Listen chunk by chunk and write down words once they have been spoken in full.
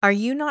Are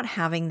you not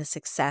having the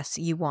success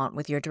you want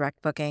with your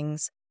direct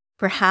bookings?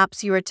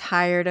 Perhaps you are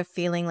tired of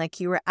feeling like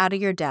you are out of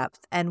your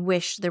depth and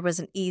wish there was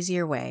an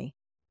easier way.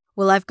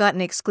 Well, I've got an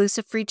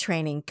exclusive free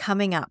training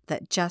coming up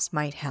that just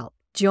might help.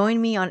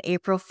 Join me on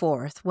April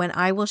 4th when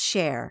I will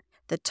share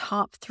the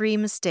top 3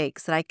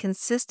 mistakes that I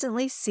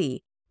consistently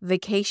see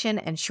vacation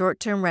and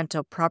short-term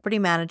rental property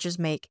managers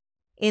make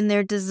in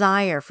their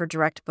desire for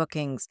direct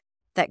bookings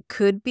that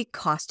could be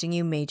costing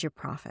you major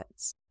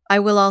profits. I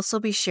will also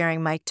be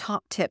sharing my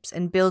top tips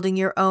in building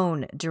your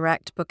own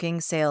direct booking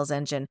sales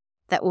engine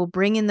that will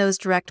bring in those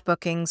direct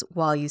bookings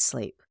while you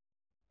sleep.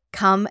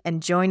 Come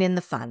and join in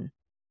the fun.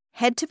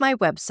 Head to my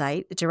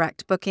website,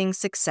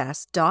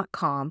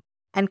 directbookingsuccess.com,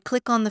 and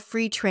click on the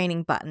free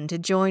training button to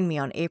join me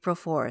on April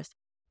 4th,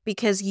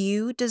 because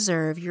you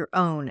deserve your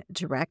own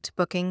direct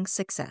booking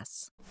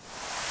success.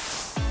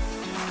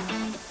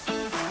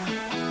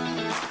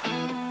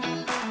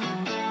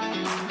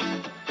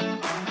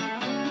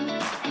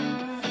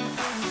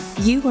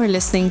 You are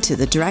listening to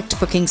the Direct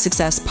Booking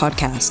Success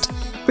podcast,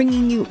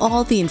 bringing you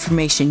all the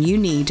information you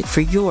need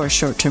for your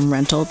short-term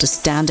rental to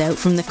stand out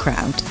from the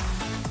crowd.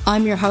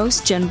 I'm your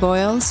host, Jen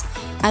Boyles.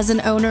 As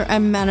an owner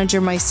and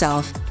manager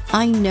myself,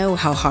 I know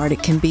how hard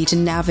it can be to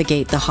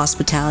navigate the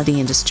hospitality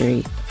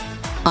industry.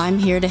 I'm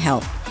here to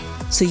help,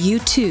 so you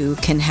too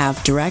can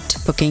have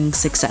direct booking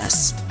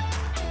success.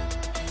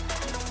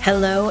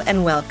 Hello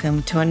and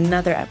welcome to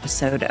another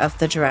episode of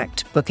the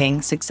Direct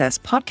Booking Success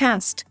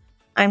podcast.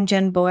 I'm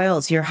Jen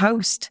Boyles, your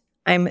host.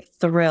 I'm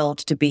thrilled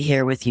to be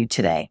here with you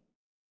today.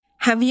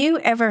 Have you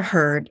ever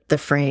heard the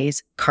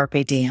phrase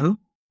carpe diem?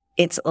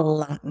 It's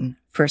Latin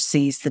for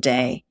seize the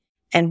day,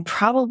 and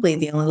probably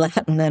the only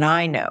Latin that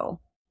I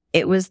know.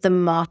 It was the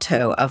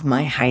motto of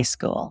my high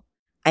school.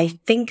 I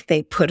think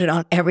they put it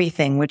on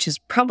everything, which is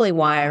probably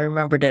why I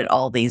remembered it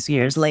all these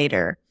years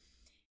later.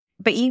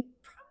 But you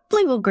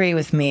probably will agree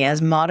with me,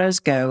 as mottos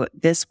go,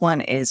 this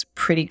one is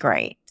pretty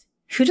great.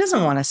 Who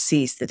doesn't want to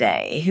seize the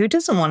day? Who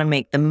doesn't want to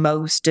make the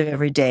most of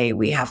every day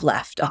we have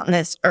left on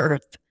this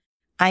earth?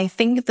 I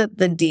think that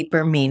the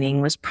deeper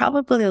meaning was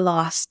probably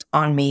lost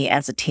on me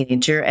as a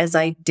teenager, as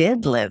I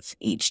did live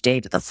each day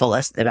to the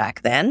fullest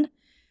back then.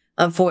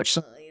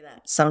 Unfortunately,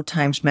 that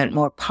sometimes meant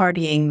more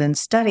partying than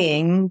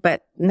studying,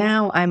 but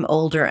now I'm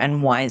older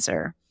and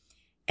wiser,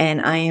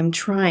 and I am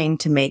trying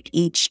to make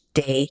each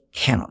day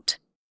count.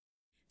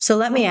 So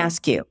let me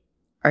ask you,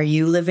 are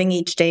you living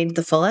each day to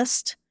the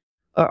fullest?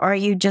 Or are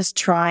you just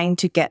trying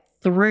to get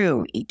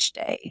through each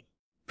day?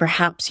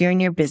 Perhaps you're in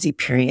your busy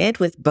period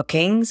with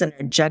bookings and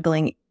are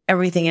juggling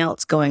everything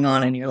else going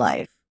on in your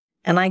life.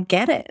 And I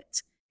get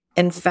it.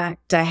 In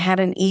fact, I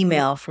had an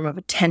email from a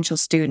potential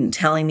student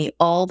telling me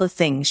all the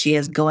things she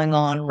has going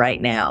on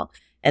right now.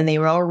 And they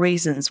were all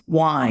reasons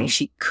why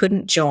she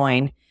couldn't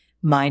join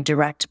my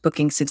Direct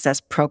Booking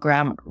Success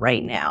program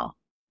right now.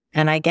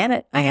 And I get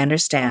it. I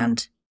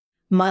understand.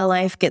 My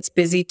life gets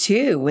busy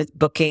too with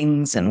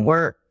bookings and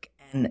work.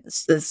 And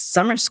it's the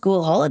summer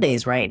school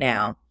holidays right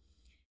now.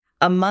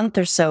 A month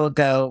or so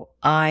ago,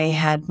 I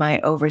had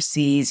my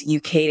overseas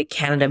UK to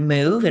Canada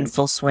move in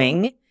full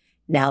swing.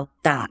 Now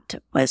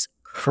that was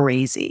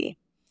crazy.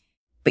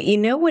 But you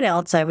know what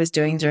else I was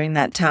doing during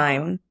that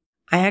time?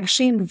 I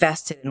actually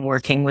invested in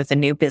working with a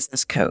new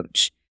business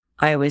coach.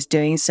 I was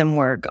doing some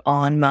work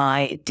on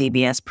my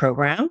DBS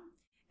program,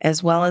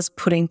 as well as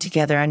putting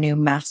together a new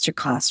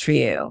masterclass for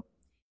you.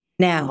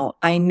 Now,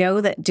 I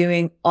know that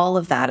doing all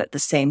of that at the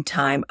same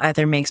time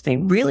either makes me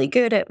really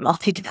good at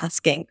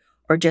multitasking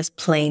or just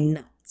plain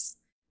nuts.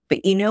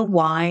 But you know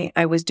why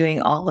I was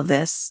doing all of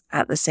this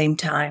at the same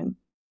time?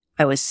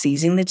 I was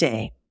seizing the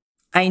day.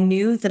 I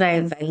knew that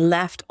if I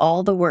left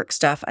all the work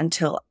stuff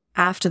until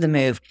after the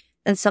move,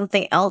 then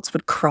something else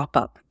would crop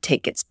up and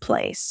take its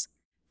place.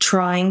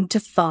 Trying to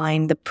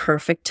find the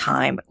perfect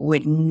time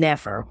would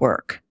never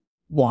work.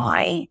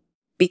 Why?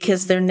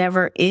 Because there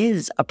never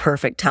is a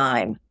perfect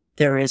time.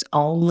 There is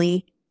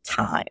only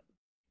time.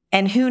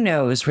 And who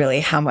knows really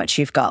how much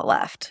you've got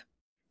left.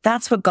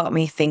 That's what got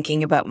me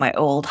thinking about my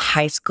old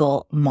high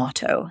school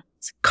motto,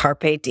 it's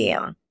carpe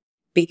diem.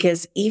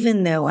 Because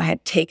even though I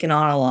had taken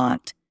on a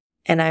lot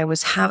and I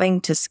was having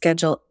to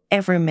schedule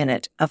every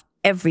minute of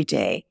every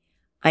day,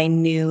 I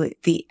knew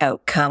the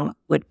outcome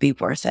would be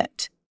worth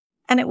it.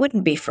 And it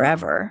wouldn't be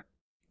forever.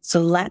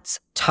 So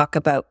let's talk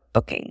about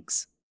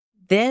bookings.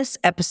 This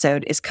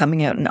episode is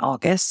coming out in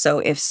August, so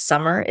if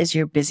summer is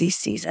your busy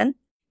season,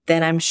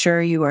 then I'm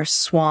sure you are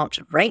swamped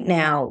right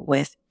now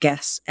with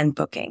guests and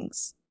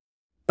bookings.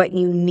 But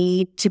you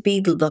need to be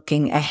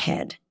looking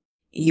ahead.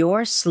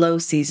 Your slow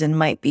season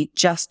might be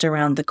just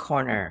around the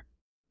corner.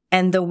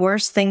 And the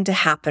worst thing to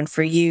happen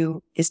for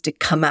you is to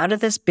come out of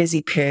this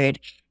busy period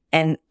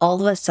and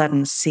all of a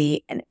sudden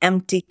see an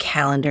empty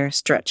calendar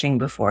stretching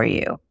before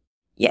you.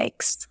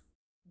 Yikes.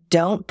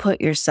 Don't put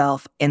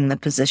yourself in the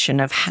position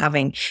of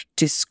having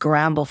to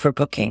scramble for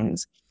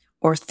bookings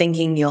or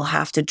thinking you'll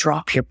have to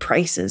drop your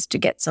prices to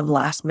get some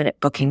last minute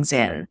bookings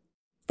in.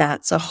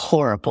 That's a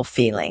horrible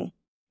feeling.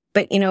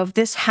 But if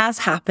this has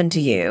happened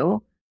to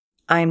you,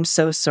 I'm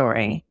so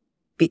sorry,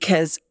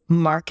 because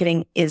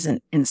marketing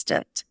isn't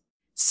instant.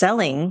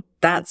 Selling,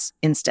 that's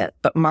instant,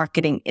 but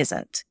marketing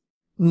isn't.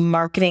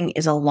 Marketing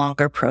is a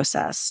longer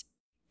process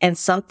and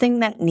something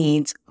that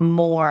needs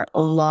more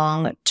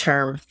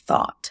long-term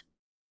thought.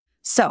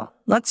 So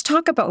let's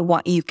talk about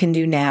what you can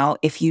do now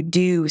if you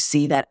do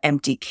see that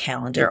empty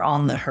calendar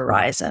on the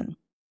horizon.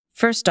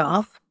 First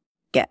off,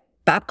 get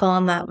back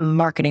on that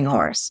marketing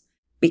horse,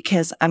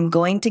 because I'm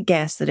going to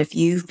guess that if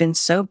you've been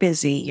so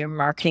busy, your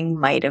marketing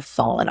might have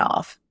fallen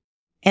off.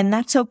 And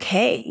that's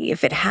okay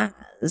if it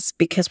has,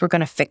 because we're going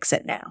to fix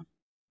it now.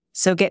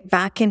 So get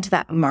back into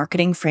that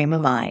marketing frame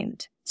of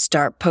mind.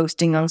 Start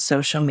posting on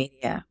social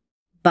media.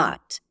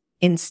 But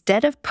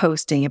instead of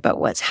posting about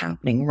what's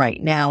happening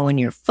right now when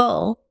you're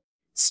full,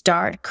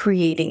 start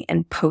creating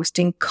and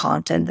posting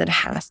content that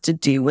has to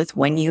do with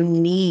when you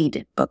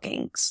need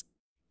bookings.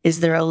 Is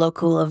there a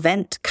local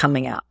event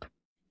coming up?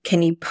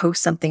 Can you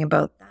post something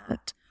about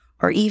that?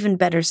 Or even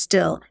better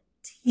still,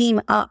 team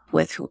up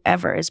with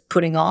whoever is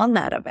putting on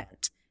that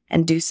event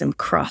and do some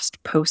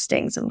crossed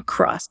postings and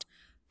crossed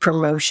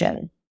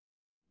promotion.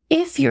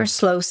 If your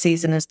slow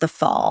season is the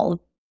fall,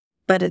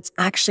 but it's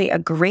actually a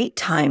great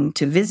time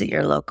to visit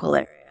your local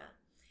area,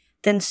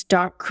 then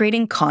start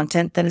creating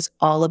content that is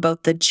all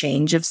about the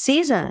change of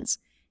seasons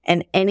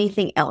and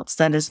anything else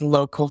that is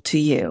local to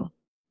you.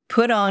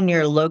 Put on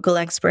your local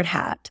expert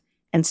hat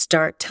and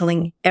start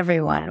telling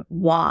everyone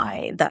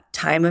why that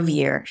time of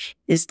year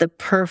is the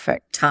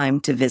perfect time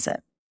to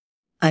visit.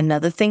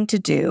 Another thing to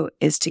do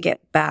is to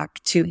get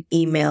back to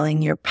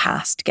emailing your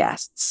past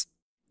guests.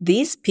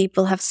 These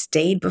people have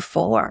stayed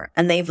before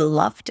and they've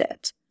loved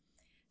it.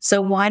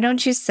 So why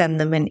don't you send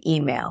them an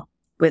email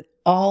with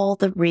all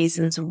the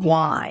reasons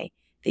why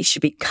they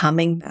should be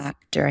coming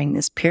back during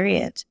this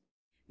period?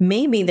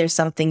 Maybe there's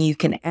something you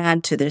can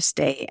add to their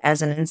stay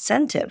as an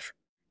incentive,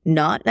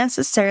 not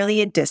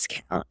necessarily a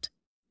discount,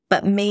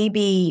 but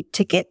maybe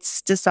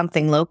tickets to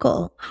something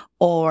local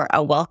or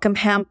a welcome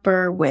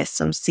hamper with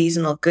some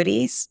seasonal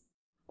goodies.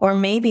 Or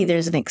maybe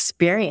there's an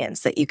experience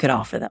that you could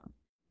offer them.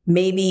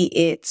 Maybe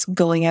it's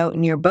going out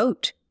in your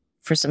boat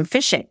for some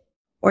fishing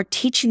or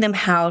teaching them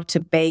how to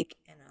bake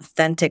an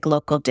authentic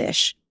local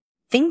dish.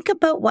 Think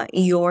about what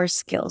your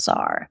skills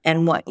are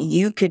and what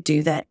you could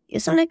do that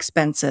isn't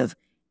expensive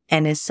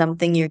and is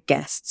something your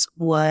guests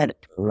would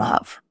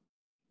love.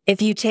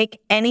 If you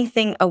take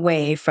anything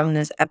away from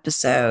this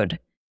episode,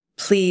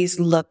 please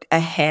look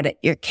ahead at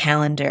your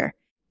calendar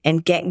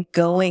and get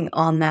going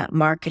on that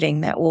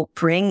marketing that will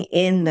bring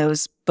in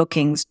those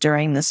bookings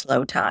during the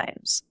slow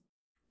times.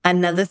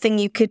 Another thing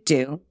you could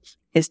do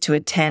is to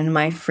attend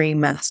my free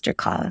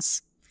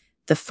masterclass,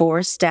 the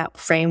 4-step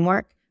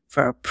framework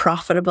for a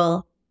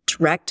profitable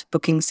direct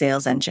booking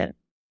sales engine.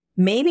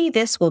 Maybe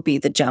this will be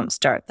the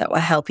jumpstart that will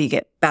help you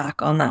get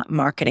back on that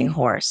marketing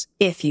horse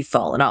if you've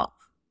fallen off.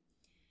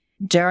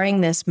 During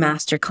this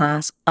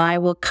masterclass, I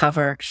will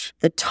cover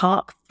the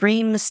top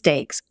 3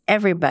 mistakes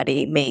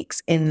everybody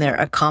makes in their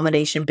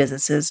accommodation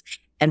businesses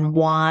and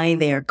why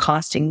they are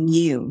costing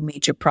you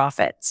major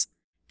profits,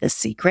 the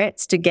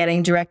secrets to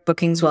getting direct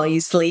bookings while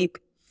you sleep,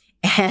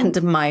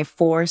 and my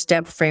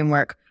 4-step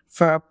framework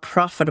for a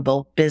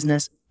profitable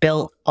business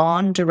built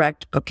on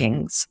direct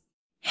bookings.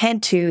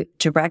 Head to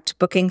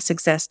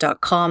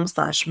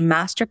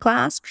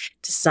directbookingsuccess.com/masterclass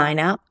to sign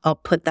up. I'll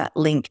put that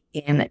link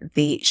in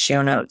the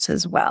show notes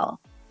as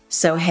well.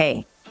 So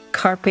hey,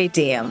 carpe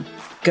diem.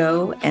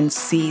 Go and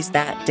seize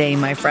that day,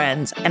 my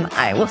friends, and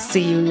I will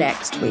see you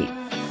next week.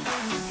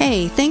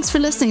 Hey, thanks for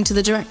listening to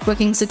the Direct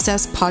Booking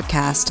Success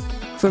podcast.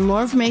 For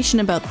more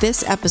information about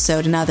this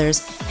episode and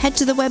others, head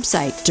to the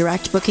website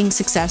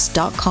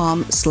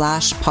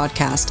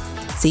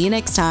directbookingsuccess.com/podcast. See you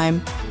next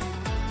time.